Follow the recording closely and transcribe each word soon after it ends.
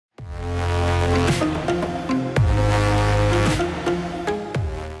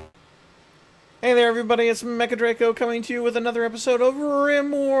everybody, it's Mecha Draco coming to you with another episode of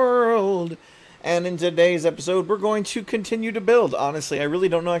Rimworld. And in today's episode, we're going to continue to build. Honestly, I really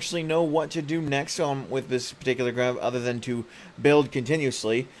don't actually know what to do next with this particular grab other than to build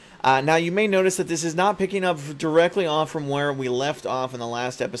continuously. Now, you may notice that this is not picking up directly off from where we left off in the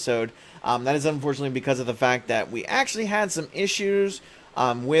last episode. That is unfortunately because of the fact that we actually had some issues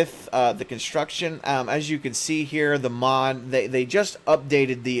with the construction. As you can see here, the mod, they just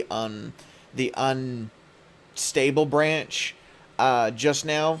updated the unstable branch just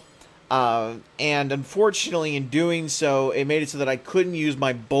now. And unfortunately, in doing so, it made it so that I couldn't use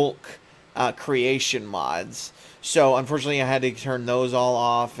my bulk creation mods. So unfortunately, I had to turn those all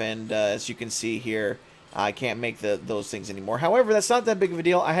off, and as you can see here, I can't make those things anymore. However, that's not that big of a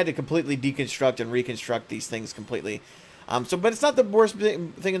deal. I had to completely deconstruct and reconstruct these things completely. But it's not the worst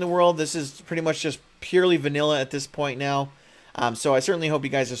thing in the world. This is pretty much just purely vanilla at this point now. So I certainly hope you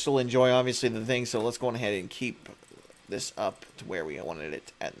guys will still enjoy, obviously, the thing. So let's go ahead and keep this up to where we wanted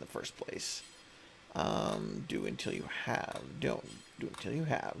it at in the first place. Do until you have. Don't do until you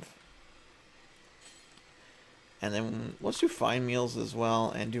have. And then let's do fine meals as well,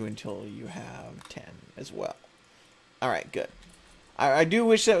 and do until you have 10 as well. Alright, good. I do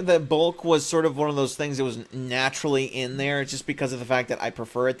wish that the bulk was sort of one of those things that was naturally in there, just because of the fact that I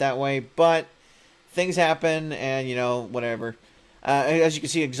prefer it that way. But things happen, and, you know, whatever. As you can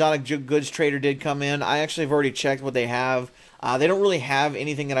see, Exotic Goods Trader did come in. I actually have already checked what they have. They don't really have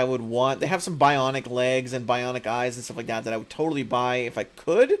anything that I would want. They have some bionic legs and bionic eyes and stuff like that I would totally buy if I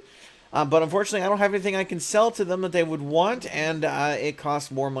could. But unfortunately, I don't have anything I can sell to them that they would want, and it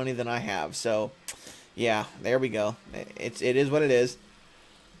costs more money than I have. So, yeah, there we go. It is what it is.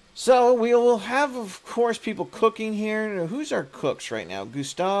 So, we will have, of course, people cooking here. Who's our cooks right now?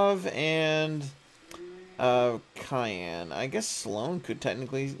 Gustav and Cayenne. I guess Sloan could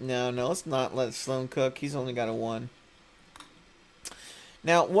technically... No, let's not let Sloan cook. He's only got a 1.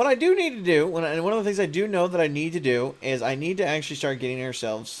 Now, what I do need to do, and one of the things I do know that I need to do, is I need to actually start getting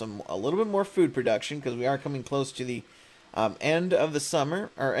ourselves a little bit more food production, because we are coming close to the end of the summer,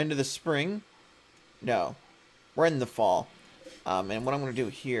 or end of the spring. No, we're in the fall. And what I'm going to do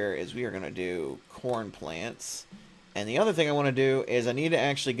here is we are going to do corn plants. And the other thing I want to do is I need to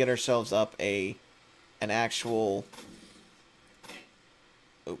actually get ourselves up an actual...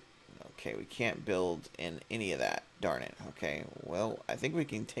 Oh, okay, we can't build in any of that. Darn it. Okay, well, I think we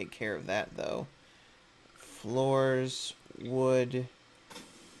can take care of that, though. Floors, wood.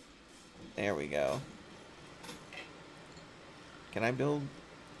 There we go. Can I build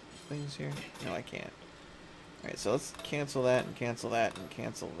things here? No, I can't. Alright, so let's cancel that and cancel that and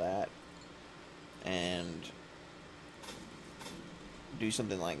cancel that. And do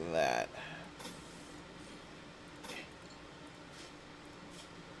something like that.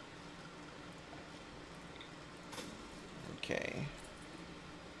 Okay.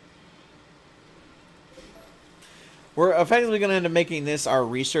 We're effectively going to end up making this our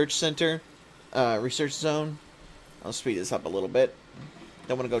research center, research zone. I'll speed this up a little bit.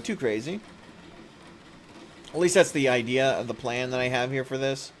 Don't want to go too crazy. At least that's the idea of the plan that I have here for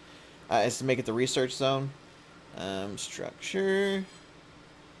this, is to make it the research zone. Structure.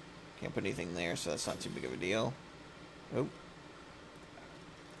 Can't put anything there, so that's not too big of a deal. Oh.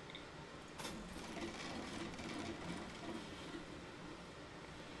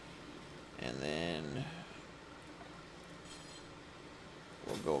 And then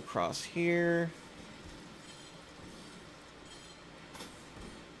we'll go across here.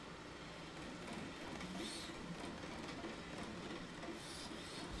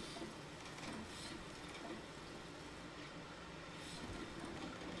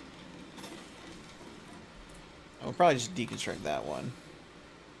 I'll probably just deconstruct that one.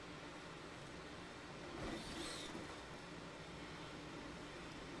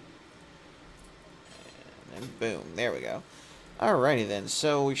 And boom, there we go. Alrighty then,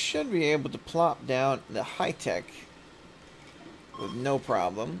 so we should be able to plop down the high-tech with no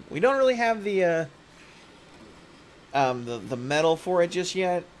problem. We don't really have the metal for it just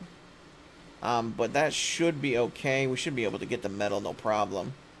yet, but that should be okay. We should be able to get the metal, no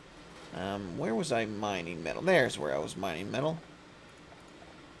problem. Where was I mining metal? There's where I was mining metal.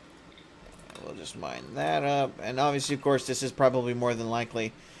 We'll just mine that up, and obviously, of course, this is probably more than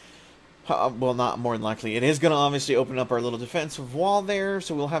likely... well, not more than likely. It is going to obviously open up our little defensive wall there,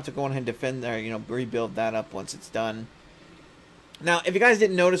 so we'll have to go ahead and defend there, you know, rebuild that up once it's done. Now, if you guys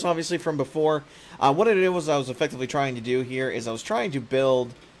didn't notice, obviously, from before, what it was I was effectively trying to do here is I was trying to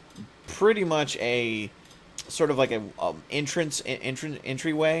build pretty much a sort of like a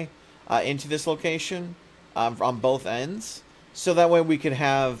entryway into this location on both ends. So that way we could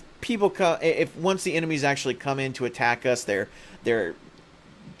have people come, if once the enemies actually come in to attack us, they're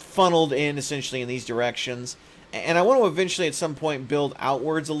funneled in essentially in these directions. And I want to eventually at some point build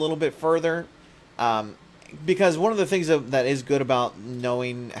outwards a little bit further. Because one of the things that is good about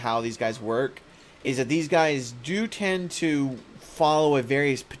knowing how these guys work is that these guys do tend to follow a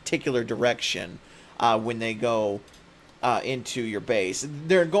very particular direction when they go into your base.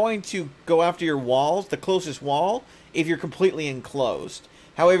 They're going to go after your walls, the closest wall, if you're completely enclosed.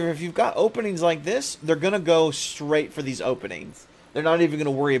 However, if you've got openings like this, they're going to go straight for these openings. They're not even going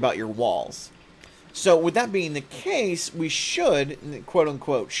to worry about your walls. So with that being the case, we should,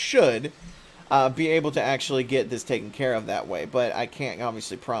 quote-unquote, should be able to actually get this taken care of that way. But I can't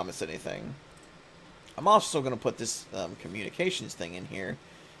obviously promise anything. I'm also going to put this communications thing in here.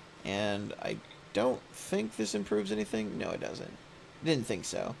 And I don't think this improves anything. No, it doesn't. Didn't think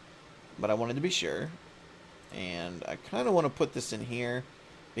so. But I wanted to be sure. And I kind of want to put this in here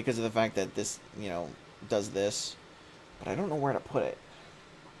because of the fact that this, you know, does this. But I don't know where to put it.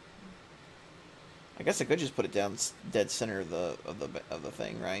 I guess I could just put it down dead center of the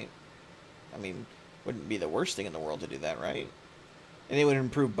thing, right? I mean, wouldn't be the worst thing in the world to do that, right? And it would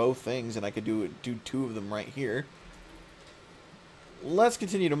improve both things, and I could do two of them right here. Let's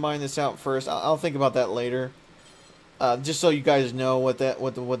continue to mine this out first. I'll think about that later. Just so you guys know what that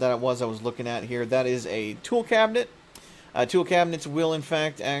was I was looking at here. That is a tool cabinet. Tool cabinets will, in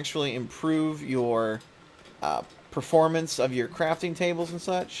fact, actually improve your performance of your crafting tables and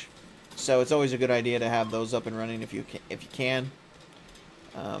such. So it's always a good idea to have those up and running if you can.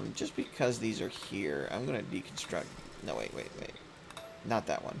 Just because these are here, I'm going to deconstruct... No, wait. Not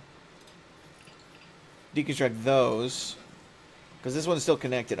that one. Deconstruct those. Because this one's still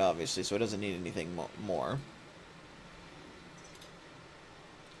connected, obviously, so it doesn't need anything more.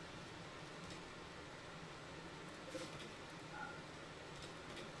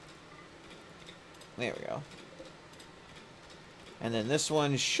 There we go. And then this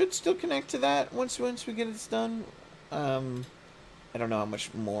one should still connect to that once we get it done. I don't know how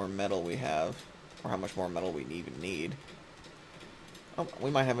much more metal we have, or how much more metal we even need. Oh,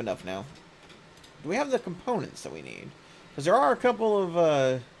 we might have enough now. Do we have the components that we need? Because there are a couple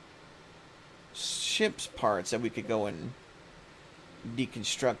of ship's parts that we could go and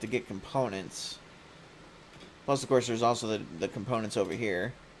deconstruct to get components. Plus, of course, there's also the components over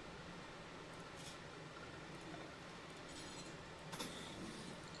here.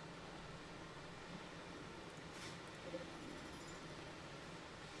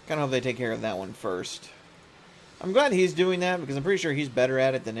 Kind of hope they take care of that one first. I'm glad he's doing that because I'm pretty sure he's better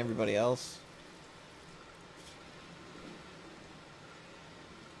at it than everybody else.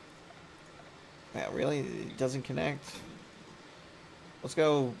 Yeah, really? It doesn't connect? Let's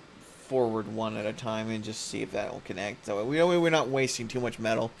go forward one at a time and just see if that will connect. So we're not wasting too much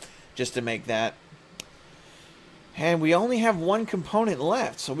metal just to make that. And we only have one component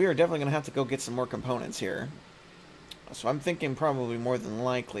left, so we are definitely going to have to go get some more components here. So I'm thinking probably more than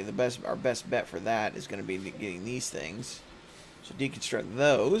likely our best bet for that is going to be getting these things. So deconstruct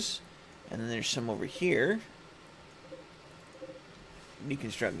those. And then there's some over here.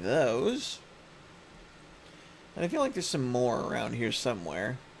 Deconstruct those. And I feel like there's some more around here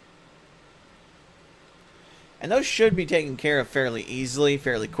somewhere. And those should be taken care of fairly easily,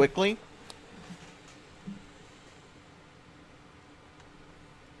 fairly quickly.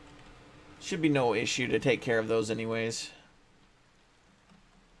 Should be no issue to take care of those anyways.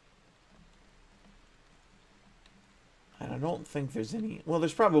 And I don't think there's any... Well,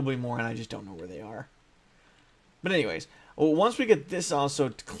 there's probably more, and I just don't know where they are. But anyways, well, once we get this also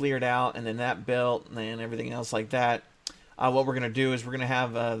cleared out, and then that built, and everything else like that, what we're going to do is we're going to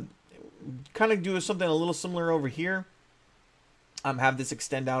have... kind of do something a little similar over here. Have this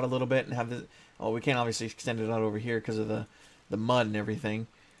extend out a little bit, and have this... Well, we can't obviously extend it out over here because of the mud and everything.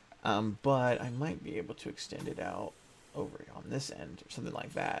 But I might be able to extend it out over on this end, or something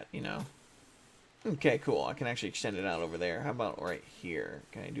like that, you know. Okay, cool. I can actually extend it out over there. How about right here?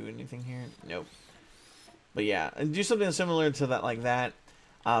 Can I do anything here? Nope. But yeah, and do something similar to that, like that.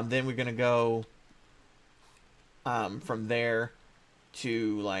 Then we're gonna go from there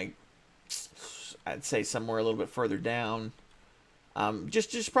to, like, I'd say somewhere a little bit further down.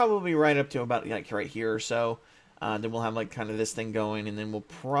 Just probably right up to about like right here or so. Then we'll have like kind of this thing going, and then we'll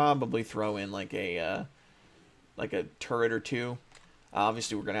probably throw in like a turret or two.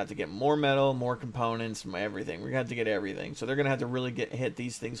 Obviously, we're gonna have to get more metal, more components, everything. We're gonna have to get everything. So they're gonna have to really hit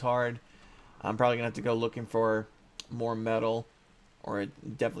these things hard. I'm probably gonna have to go looking for more metal, or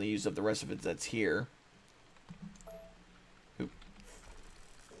definitely use up the rest of it that's here. Oop.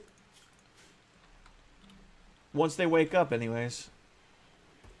 Once they wake up, anyways.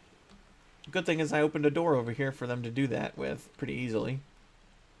 Good thing is I opened a door over here for them to do that with pretty easily.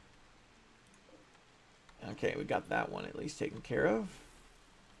 Okay, we got that one at least taken care of.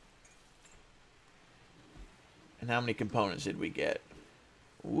 And how many components did we get?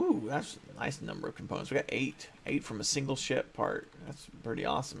 Ooh, that's a nice number of components. We got 8. 8 from a single ship part. That's pretty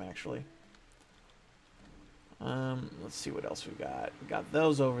awesome, actually. Let's see what else we got. We got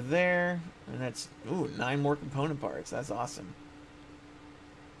those over there. And that's, ooh, 9 more component parts. That's awesome.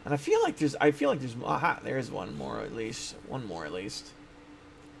 And I feel like there's, aha, there's one more at least. One more at least.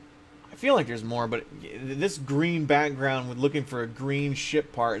 I feel like there's more, but this green background with looking for a green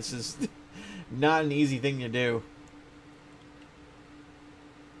ship parts is not an easy thing to do.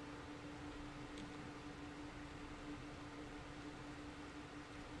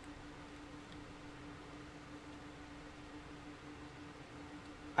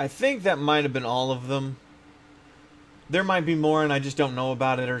 I think that might have been all of them. There might be more, and I just don't know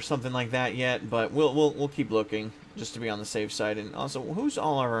about it or something like that yet. But we'll keep looking just to be on the safe side. And also, who's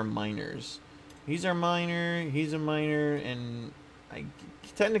all our miners? He's our miner. He's a miner, and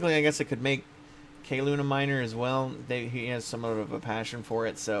technically, I guess I could make Kaloon a miner as well. He has somewhat of a passion for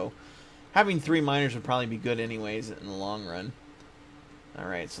it, so having 3 miners would probably be good anyways in the long run. All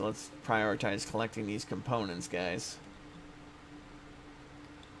right, so let's prioritize collecting these components, guys.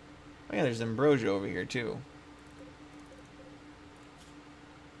 Oh yeah, there's ambrosia over here too.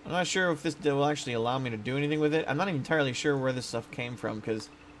 I'm not sure if this will actually allow me to do anything with it. I'm not even entirely sure where this stuff came from because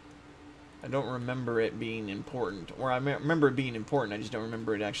I don't remember it being important. Or I remember it being important, I just don't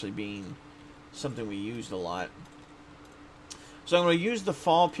remember it actually being something we used a lot. So I'm going to use the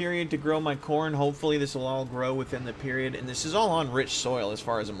fall period to grow my corn. Hopefully this will all grow within the period. And this is all on rich soil as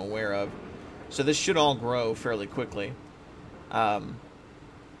far as I'm aware of. So this should all grow fairly quickly.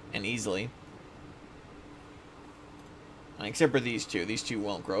 And easily. Except for these two. These two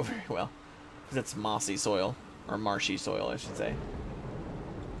won't grow very well. Because it's mossy soil. Or marshy soil, I should say.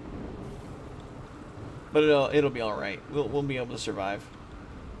 But it'll be alright. We'll be able to survive.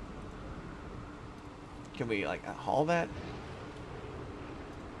 Can we, like, haul that?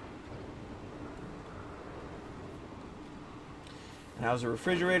 And how's the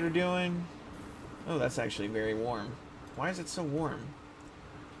refrigerator doing? Oh, that's actually very warm. Why is it so warm?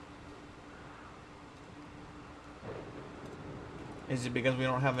 Is it because we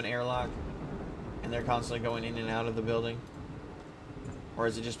don't have an airlock and they're constantly going in and out of the building? Or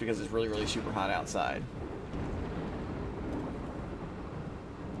is it just because it's really, really super hot outside?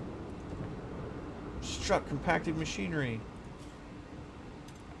 Struck compacted machinery.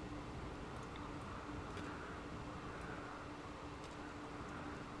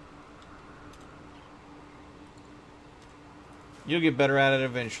 You'll get better at it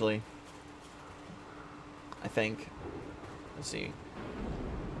eventually. I think. Let's see.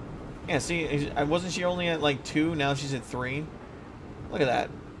 Yeah, see, wasn't she only at like 2? Now she's at 3. Look at that.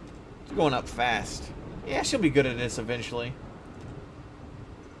 It's going up fast. Yeah, she'll be good at this eventually.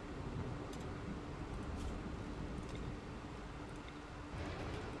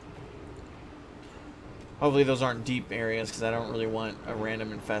 Hopefully those aren't deep areas, because I don't really want a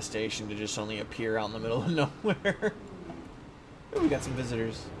random infestation to just only appear out in the middle of nowhere. Ooh, we got some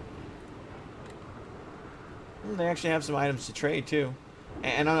visitors. They actually have some items to trade, too.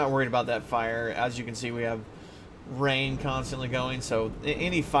 And I'm not worried about that fire. As you can see, we have rain constantly going, so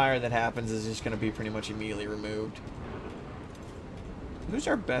any fire that happens is just going to be pretty much immediately removed. Who's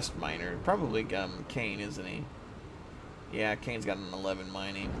our best miner? Probably Kane, isn't he? Yeah, Kane's got an 11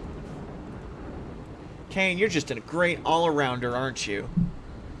 mining. Kane, you're just a great all-arounder, aren't you?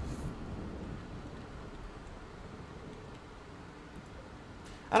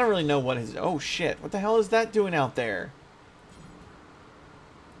 I don't really know what his... Oh, shit. What the hell is that doing out there?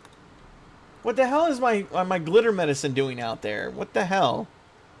 What the hell is my glitter medicine doing out there? What the hell?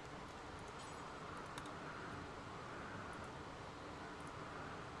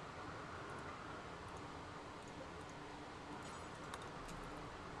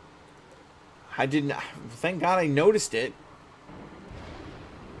 I didn't... Thank God I noticed it.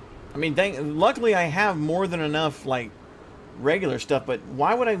 I mean, luckily I have more than enough, like, regular stuff, but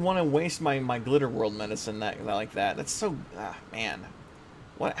why would I want to waste my glitter world medicine like that? That's so... man.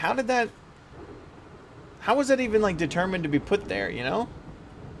 What? How did that... How was that even, like, determined to be put there, you know?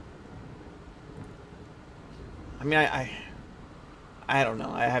 I mean, I don't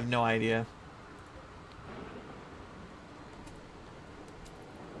know. I have no idea.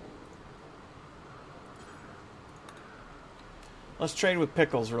 Let's trade with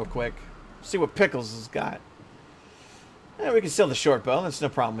Pickles real quick. See what Pickles has got. Yeah, we can sell the short bow. That's no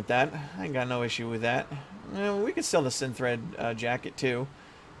problem with that. I ain't got no issue with that. We could sell the synthread jacket too.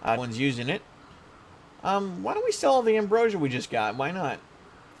 One's using it. Why don't we sell all the ambrosia we just got? Why not?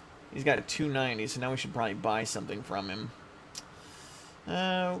 He's got a 290, so now we should probably buy something from him.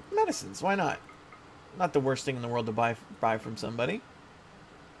 Medicines, why not? Not the worst thing in the world to buy from somebody.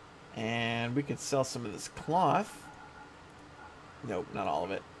 And we could sell some of this cloth. Nope, not all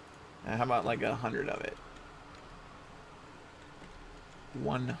of it. How about like 100 of it?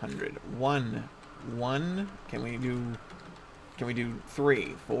 100. One. Can we do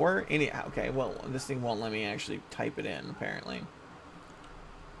 3, 4? Okay, well, this thing won't let me actually type it in, apparently.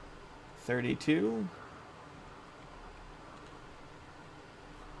 32.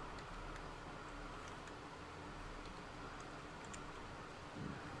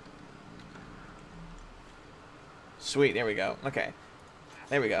 Sweet, there we go. Okay.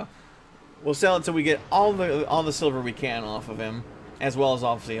 There we go. We'll sell it till we get all the silver we can off of him, as well as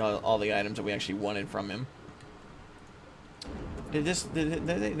obviously all the items that we actually wanted from him.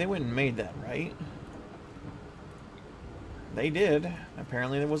 They went and made that, right? They did.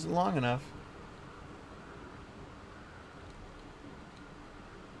 Apparently it wasn't long enough.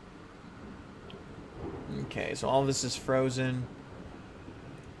 Okay, so all this is frozen.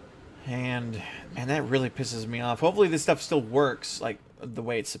 And that really pisses me off. Hopefully this stuff still works like the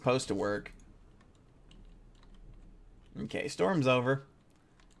way it's supposed to work. Okay, storm's over.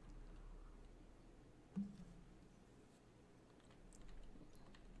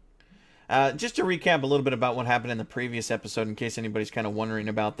 Just to recap a little bit about what happened in the previous episode, in case anybody's kind of wondering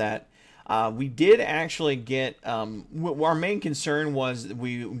about that. We did actually get, our main concern was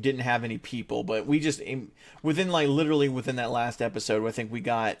we didn't have any people, but we just, literally within that last episode, I think we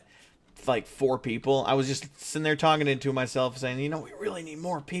got like 4 people. I was just sitting there talking it to myself saying, you know, we really need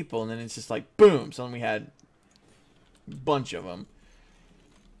more people. And then it's just like, boom. So then we had a bunch of them.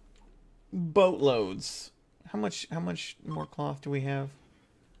 Boatloads. How much more cloth do we have?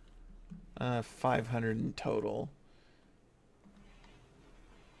 500 in total.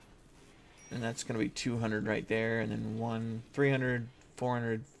 And that's going to be 200 right there. And then 300,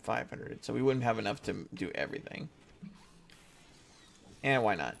 400, 500. So we wouldn't have enough to do everything. And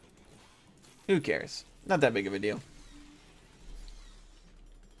why not? Who cares? Not that big of a deal.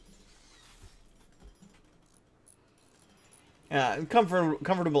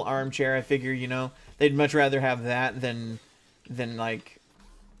 Comfortable armchair. I figure, you know, they'd much rather have that than like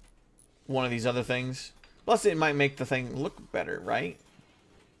one of these other things. Plus, it might make the thing look better, right?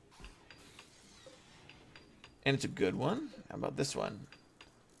 And it's a good one. How about this one?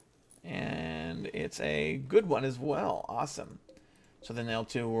 And it's a good one as well. Awesome. So then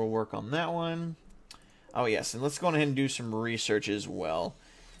L2 will work on that one. Oh, yes. And let's go ahead and do some research as well.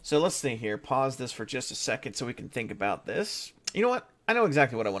 So let's see here. Pause this for just a second so we can think about this. You know what? I know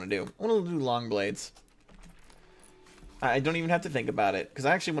exactly what I want to do. I want to do long blades. I don't even have to think about it, because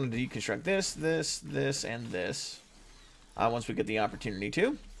I actually wanted to deconstruct this, and this. Once we get the opportunity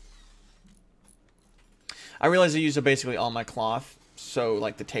to. I realize I used basically all my cloth, so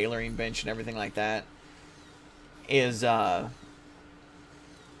like the tailoring bench and everything like that is gonna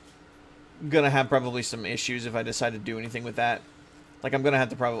have probably some issues if I decide to do anything with that. Like I'm gonna have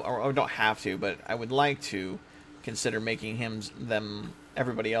to probably, or I don't have to, but I would like to consider making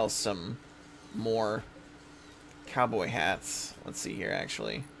everybody else some more cowboy hats. Let's see here,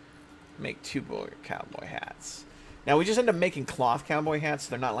 actually. Make 2 cowboy hats. Now, we just end up making cloth cowboy hats.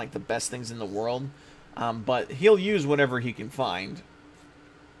 They're not like the best things in the world. But he'll use whatever he can find.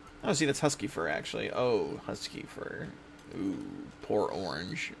 Oh, see, that's husky fur, actually. Oh, husky fur. Ooh, poor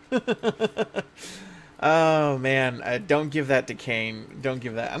orange. Oh, man. Don't give that to Kane. Don't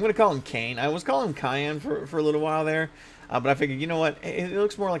give that. I'm going to call him Kane. I was calling him Cayenne for a little while there. But I figured, you know what? It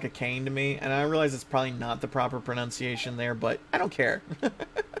looks more like a cane to me. And I realize it's probably not the proper pronunciation there, but I don't care.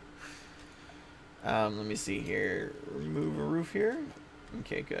 Let me see here. Remove a roof here.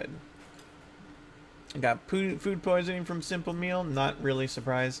 Okay, good. I got food poisoning from simple meal. Not really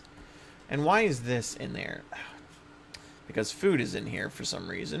surprised. And why is this in there? Because food is in here for some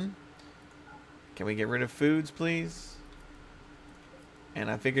reason. Can we get rid of foods, please?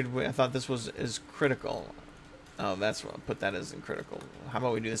 And I thought this was as critical. Oh, that's what I'll put that as in critical. How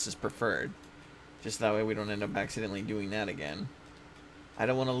about we do this as preferred? Just that way we don't end up accidentally doing that again. I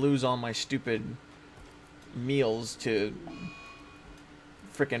don't want to lose all my stupid meals to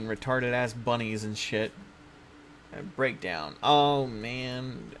frickin' retarded ass bunnies and shit. Breakdown. Oh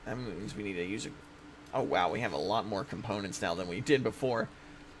man, that means we need to use a. Oh wow, we have a lot more components now than we did before.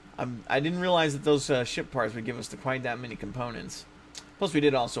 I didn't realize that those ship parts would give us quite that many components. Plus, we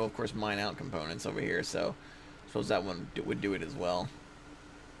did also, of course, mine out components over here, so I suppose that one would do it as well.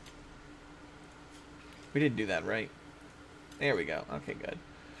 We did do that, right? There we go. Okay, good.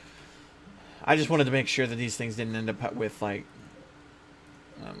 I just wanted to make sure that these things didn't end up with, like...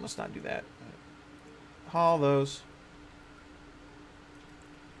 let's not do that. Haul those.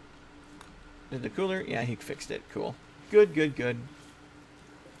 Did the cooler? Yeah, he fixed it. Cool. Good, good, good.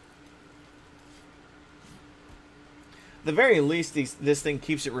 At the very least, this thing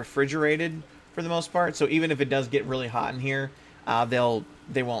keeps it refrigerated for the most part. So even if it does get really hot in here, they'll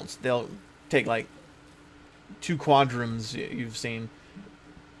take like 2 quadrums you've seen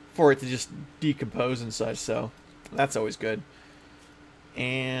for it to just decompose and such. So that's always good.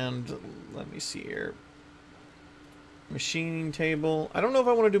 And let me see here. Machining table. I don't know if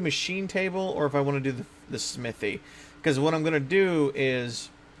I want to do machine table or if I want to do the smithy, because what I'm going to do is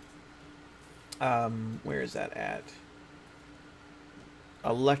where is that at?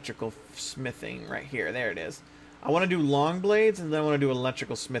 Electrical smithing right here. There it is. I want to do long blades and then I want to do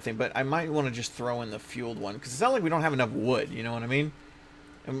electrical smithing, but I might want to just throw in the fueled one because it's not like we don't have enough wood, you know what I mean?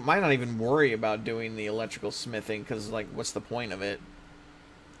 I might not even worry about doing the electrical smithing because, like, what's the point of it?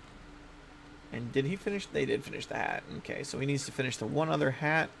 And did he finish? They did finish the hat. Okay, so he needs to finish the one other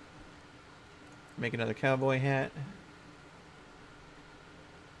hat. Make another cowboy hat.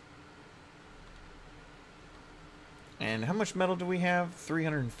 And how much metal do we have?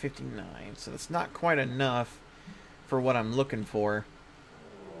 359. So that's not quite enough for what I'm looking for.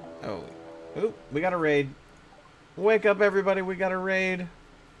 Oh. Oop, we got a raid. Wake up, everybody. We got a raid.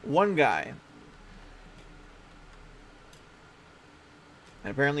 One guy.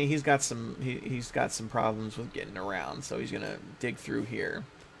 And apparently he's got some problems with getting around, so he's gonna dig through here.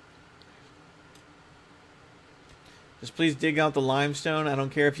 Just please dig out the limestone. I don't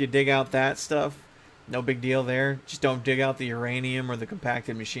care if you dig out that stuff. No big deal there. Just don't dig out the uranium or the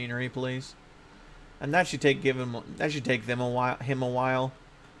compacted machinery, please. And that should take him a while.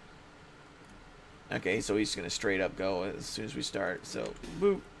 Okay, so he's gonna straight up go as soon as we start. So,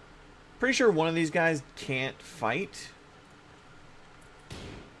 boop. Pretty sure one of these guys can't fight.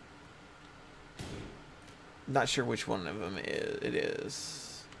 Not sure which one of them it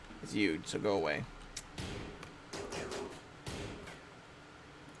is. It's you, so go away.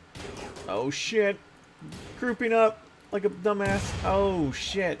 Oh shit. Grouping up like a dumbass. Oh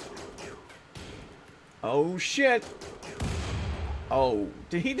shit. Oh shit. Oh,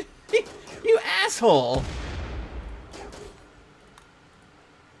 did he? You asshole.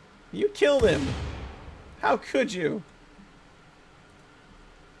 You killed him. How could you?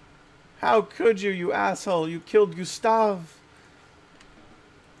 How could you, you asshole? You killed Gustav.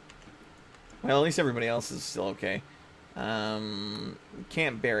 Well, at least everybody else is still okay.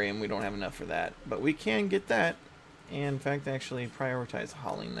 Can't bury him. We don't have enough for that. But we can get that. And, in fact, actually prioritize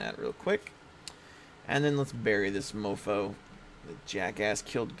hauling that real quick. And then let's bury this mofo. The jackass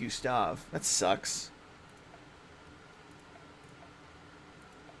killed Gustav. That sucks.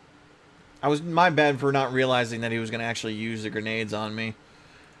 I was my bad for not realizing that he was going to actually use the grenades on me.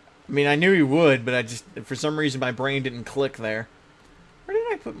 I mean, I knew he would, but I just, for some reason, my brain didn't click there. Where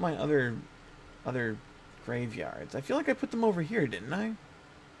did I put my other graveyards? I feel like I put them over here, didn't I?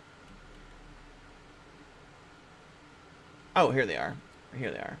 Oh, here they are.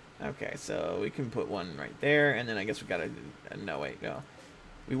 Here they are. Okay, so we can put one right there, and then I guess we gotta... no, wait, no.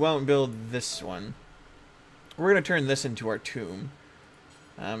 We won't build this one. We're gonna turn this into our tomb.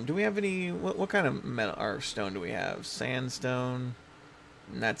 Do we have any... What kind of metal or stone do we have? Sandstone...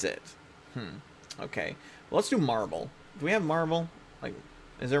 And that's it. Okay. Well, let's do marble. Do we have marble? Like,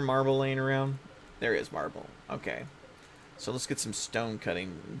 is there marble laying around? There is marble. Okay. So let's get some stone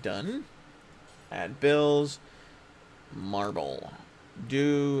cutting done. Add bills. Marble.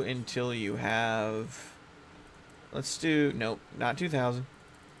 Do until you have... Let's do... Nope, not 2,000.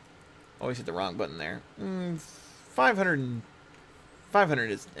 Always hit the wrong button there. 500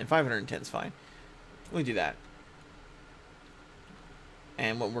 is... And 510 is fine. We do that.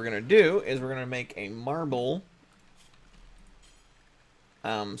 And what we're going to do is we're going to make a marble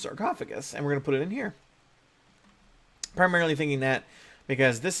sarcophagus. And we're going to put it in here. Primarily thinking that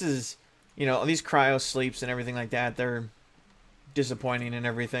because this is, you know, these cryo sleeps and everything like that, they're disappointing and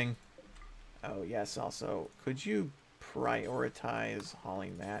everything. Oh, yes, also, could you prioritize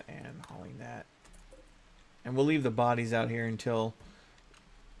hauling that and hauling that? And we'll leave the bodies out here until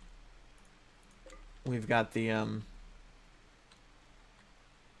we've got the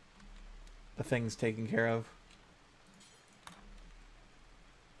things taken care of.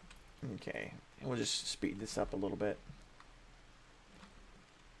 Okay, and we'll just speed this up a little bit.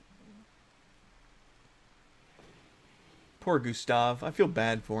 Poor Gustav. I feel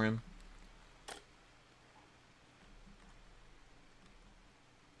bad for him.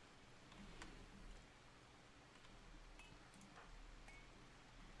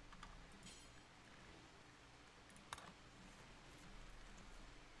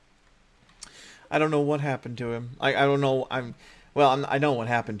 I don't know what happened to him. I don't know. I know what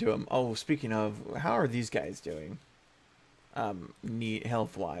happened to him. Oh, speaking of, how are these guys doing?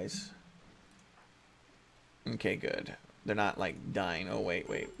 Health-wise. Okay, good. They're not, like, dying. Oh, wait.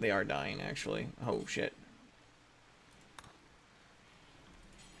 They are dying, actually. Oh, shit.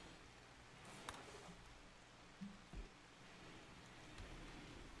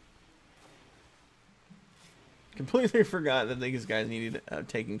 Completely forgot that these guys needed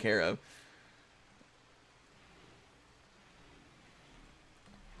taken care of.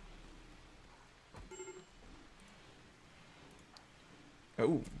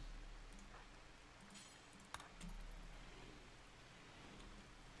 Oh.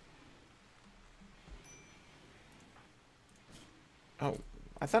 Oh,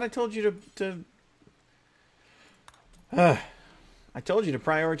 I thought I told you I told you to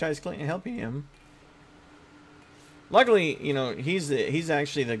prioritize helping him. Luckily, you know, he's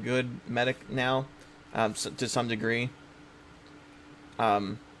actually the good medic now, to some degree.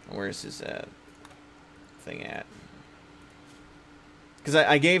 Where's his thing at? Because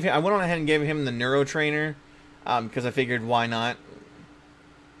I went on ahead and gave him the neuro trainer, because I figured why not.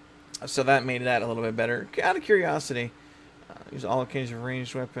 So that made that a little bit better. Out of curiosity, use all kinds of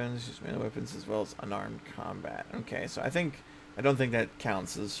ranged weapons, use melee weapons as well as unarmed combat. Okay, so I don't think that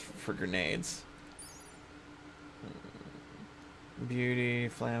counts as for grenades. Beauty,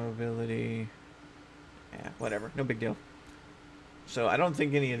 flammability, yeah, whatever, no big deal. So I don't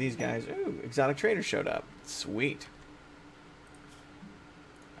think any of these guys. Ooh, exotic trader showed up. Sweet.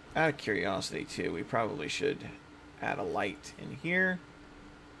 Out of curiosity too, we probably should add a light in here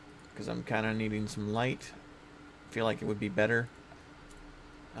because I'm kind of needing some light. I feel like it would be better.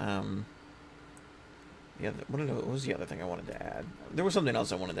 Yeah, what was the other thing I wanted to add? There was something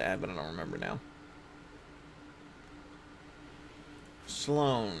else I wanted to add, but I don't remember now.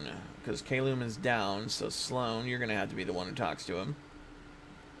 Sloan, because Kalum is down, so Sloan, you're gonna have to be the one who talks to him.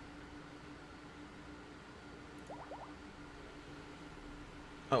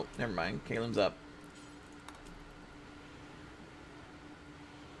 Oh, never mind. Kalum's up.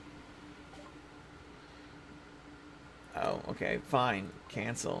 Oh, okay, fine.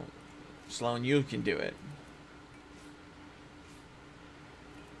 Cancel. Sloan, you can do it.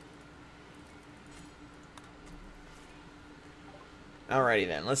 Alrighty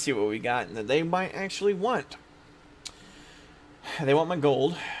then, let's see what we got that they might actually want. They want my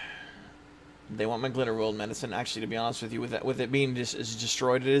gold. They want my glitter world medicine. Actually, to be honest with you, with it being just as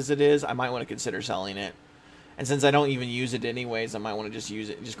destroyed as it is, I might want to consider selling it. And since I don't even use it anyways, I might want to just use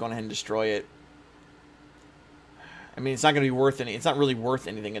it, just go ahead and destroy it. I mean, it's not going to be worth any. It's not really worth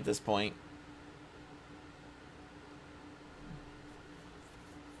anything at this point.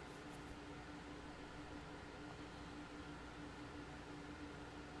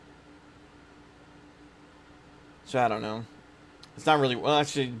 So I don't know. It's not really, well,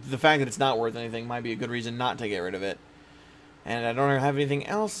 actually, the fact that it's not worth anything might be a good reason not to get rid of it. And I don't have anything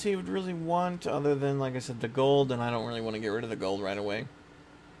else he would really want other than, like I said, the gold, and I don't really want to get rid of the gold right away.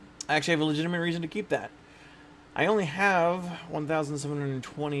 I actually have a legitimate reason to keep that. I only have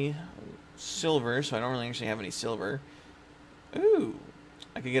 1,720 silver, so I don't really actually have any silver. Ooh,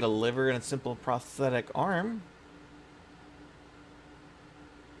 I could get a liver and a simple prosthetic arm.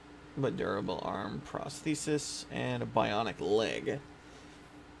 But durable arm prosthesis and a bionic leg.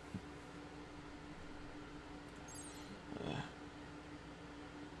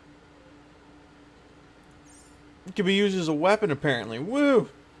 It can be used as a weapon apparently. Woo!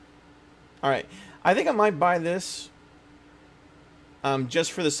 Alright, I think I might buy this.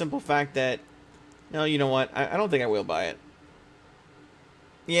 Just for the simple fact that, no, you know what? I don't think I will buy it.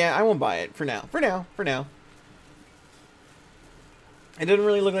 Yeah, I won't buy it for now. For now. It didn't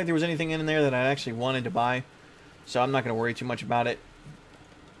really look like there was anything in there that I actually wanted to buy, so I'm not going to worry too much about it.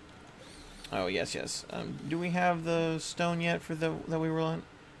 Oh, yes. Do we have the stone yet for that we were on?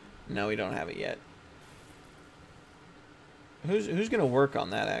 No, we don't have it yet. Who's going to work on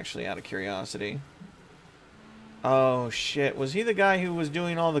that, actually, out of curiosity? Oh, shit. Was he the guy who was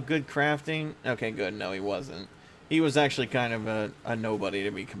doing all the good crafting? Okay, good. No, he wasn't. He was actually kind of a nobody,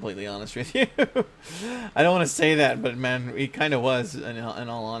 to be completely honest with you. I don't want to say that, but man, he kind of was, in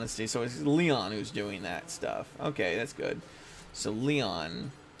all honesty. So it's Leon who's doing that stuff. Okay, that's good. So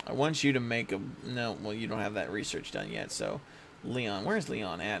Leon, I want you to make a... No, well, you don't have that research done yet. So Leon, where's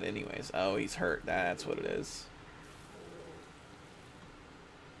Leon at anyways? Oh, he's hurt. That's what it is.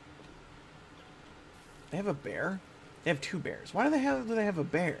 They have a bear? They have two bears. Why do they have a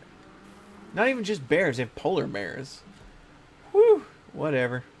bear? Not even just bears, they have polar bears. Whew,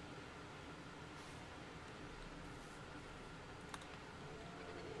 whatever.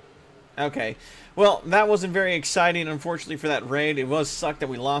 Okay. Well, that wasn't very exciting, unfortunately, for that raid. It was sucked that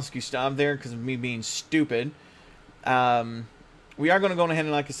we lost Gustav there because of me being stupid. We are going to go ahead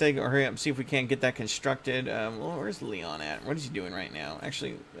and, like I say, hurry up and see if we can't get that constructed. Well, where's Leon at? What is he doing right now?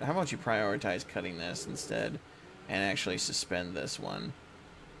 Actually, how about you prioritize cutting this instead and actually suspend this one?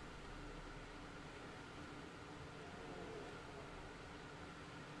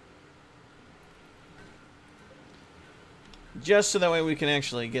 Just so that way we can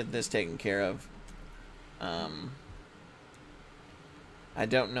actually get this taken care of. I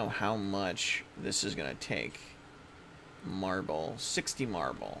don't know how much this is going to take. Marble. 60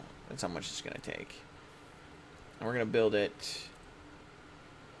 marble. That's how much it's going to take. And we're going to build it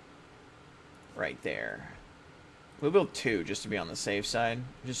right there. We'll build 2 just to be on the safe side.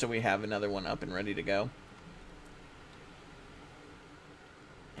 Just so we have another one up and ready to go.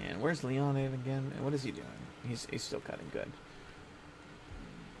 And where's Leon at again? And what is he doing? He's still cutting. Good.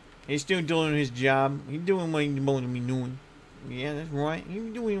 He's still doing his job. He's doing what he's supposed to be doing. Yeah, that's right.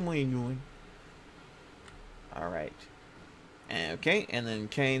 He's doing what he's doing. Alright. Okay, and then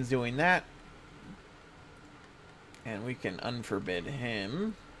Kane's doing that. And we can unforbid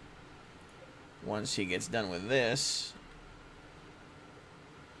him once he gets done with this.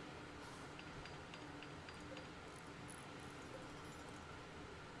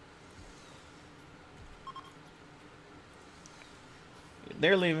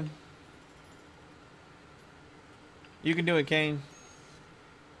 They're leaving. You can do it, Kane.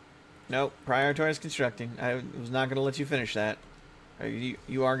 Nope. Prioritize constructing. I was not going to let you finish that.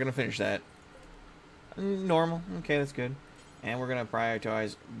 You are going to finish that. Normal. Okay, that's good. And we're going to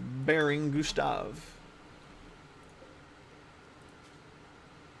prioritize bearing Gustav.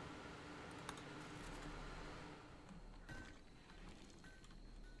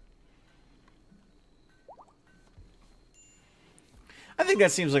 I think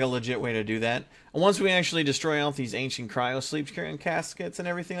that seems like a legit way to do that. And once we actually destroy all these ancient cryo sleep caskets and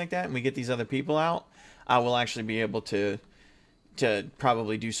everything like that, and we get these other people out, I will actually be able to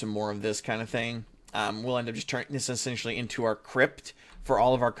probably do some more of this kind of thing. We'll end up just turning this essentially into our crypt for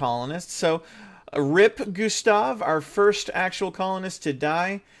all of our colonists. So, rip Gustav, our first actual colonist to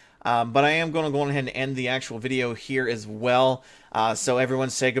die. But I am going to go ahead and end the actual video here as well. So everyone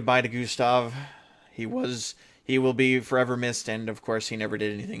say goodbye to Gustav. He will be forever missed, and of course he never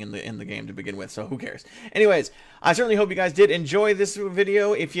did anything in the game to begin with, so who cares? Anyways, I certainly hope you guys did enjoy this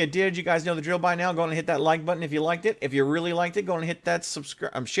video. If you did, you guys know the drill by now. Go on and hit that like button if you liked it. If you really liked it, go on and hit that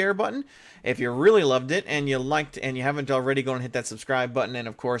share button. If you really loved it and you liked and you haven't already, go on and hit that subscribe button. And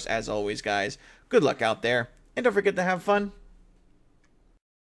of course, as always, guys, good luck out there, and don't forget to have fun.